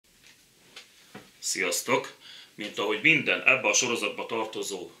Sziasztok! Mint ahogy minden ebbe a sorozatba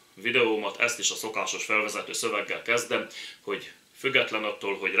tartozó videómat, ezt is a szokásos felvezető szöveggel kezdem, hogy független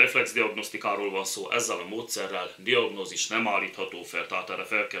attól, hogy reflexdiagnosztikáról van szó, ezzel a módszerrel diagnózis nem állítható fel, tehát erre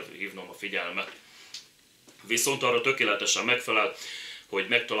fel kell hívnom a figyelmet. Viszont arra tökéletesen megfelel, hogy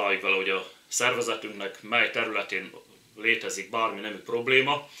megtaláljuk vele, hogy a szervezetünknek mely területén létezik bármi nemű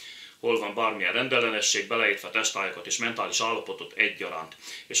probléma, hol van bármilyen rendellenesség, beleértve testájakat és mentális állapotot egyaránt.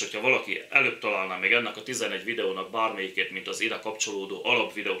 És hogyha valaki előbb találná még ennek a 11 videónak bármelyikét, mint az ide kapcsolódó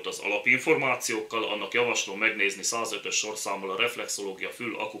alapvideót az alapinformációkkal, annak javaslom megnézni 105-ös sorszámmal a reflexológia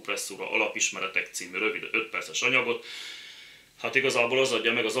fül akupresszúra alapismeretek című rövid 5 perces anyagot. Hát igazából az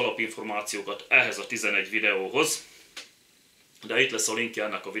adja meg az alapinformációkat ehhez a 11 videóhoz, de itt lesz a linkje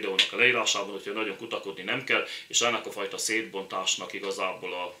ennek a videónak a leírásában, úgyhogy nagyon kutakodni nem kell, és ennek a fajta szétbontásnak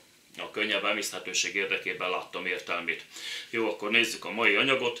igazából a könnyebb emészthetőség érdekében láttam értelmét. Jó, akkor nézzük a mai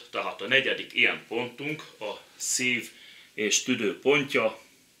anyagot, tehát a negyedik ilyen pontunk a szív és tüdő pontja.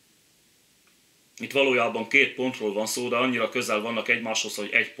 Itt valójában két pontról van szó, de annyira közel vannak egymáshoz, hogy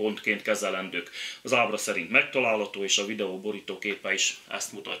egy pontként kezelendők. Az ábra szerint megtalálható, és a videó borítóképe is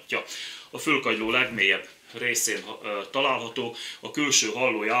ezt mutatja. A fülkagyló legmélyebb részén található, a külső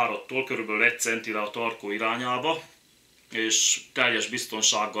hallójárattól kb. 1 centire a tarkó irányába, és teljes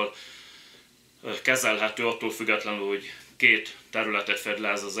biztonsággal kezelhető attól függetlenül, hogy két területet fed le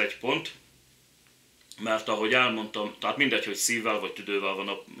ez az egy pont. Mert ahogy elmondtam, tehát mindegy, hogy szívvel vagy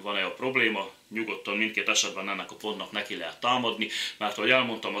tüdővel van-e a probléma, nyugodtan mindkét esetben ennek a pontnak neki lehet támadni, mert ahogy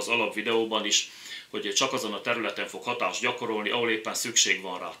elmondtam az alapvideóban is, hogy csak azon a területen fog hatást gyakorolni, ahol éppen szükség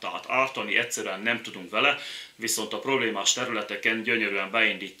van rá. Tehát ártani egyszerűen nem tudunk vele, viszont a problémás területeken gyönyörűen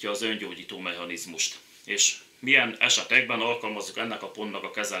beindítja az öngyógyító mechanizmust. És milyen esetekben alkalmazzuk ennek a pontnak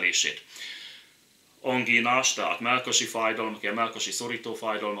a kezelését? Angínás, tehát mellkasi fájdalmak, ilyen mellkasi szorító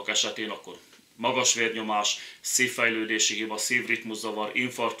fájdalmak esetén, akkor magas vérnyomás, szívfejlődési hiba, szívritmuszavar,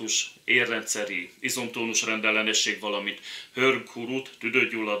 infarktus, érrendszeri, izomtónus rendellenesség, valamint hörghurut,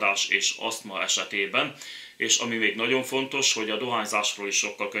 tüdőgyulladás és asztma esetében. És ami még nagyon fontos, hogy a dohányzásról is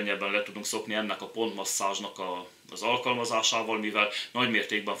sokkal könnyebben le tudunk szokni ennek a pontmasszázsnak az alkalmazásával, mivel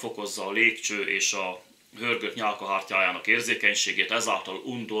nagymértékben fokozza a légcső és a hörgött nyálkahártyájának érzékenységét, ezáltal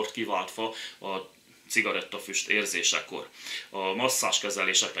undort kiváltva a cigarettafüst érzésekor. A masszázs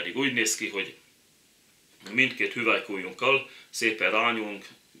kezelése pedig úgy néz ki, hogy mindkét hüvelykujjunkkal szépen rányúlunk,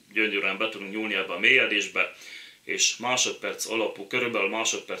 gyönyörűen be tudunk nyúlni ebbe a mélyedésbe, és másodperc alapú, körülbelül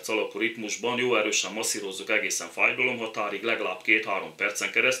másodperc alapú ritmusban jó erősen masszírozzuk egészen fájdalomhatárig, legalább 2-3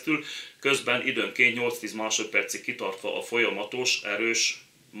 percen keresztül, közben időnként 8-10 másodpercig kitartva a folyamatos, erős,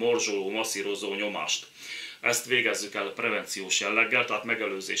 morzsoló, masszírozó nyomást. Ezt végezzük el prevenciós jelleggel, tehát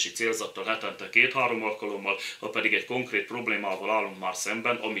megelőzési célzattal hetente 2-3 alkalommal, ha pedig egy konkrét problémával állunk már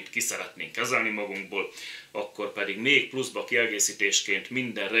szemben, amit ki szeretnénk kezelni magunkból, akkor pedig még pluszba kiegészítésként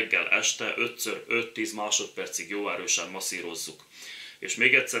minden reggel este 5x5-10 másodpercig jó erősen masszírozzuk. És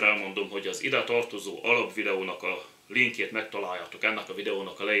még egyszer elmondom, hogy az ide tartozó alapvideónak a linkjét megtaláljátok ennek a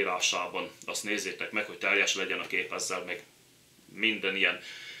videónak a leírásában, azt nézzétek meg, hogy teljes legyen a kép, ezzel meg minden ilyen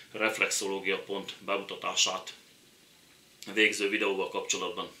reflexológia pont bemutatását végző videóval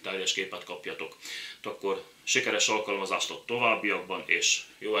kapcsolatban teljes képet kapjatok. Akkor sikeres alkalmazást a továbbiakban, és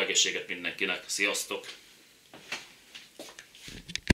jó egészséget mindenkinek! Sziasztok!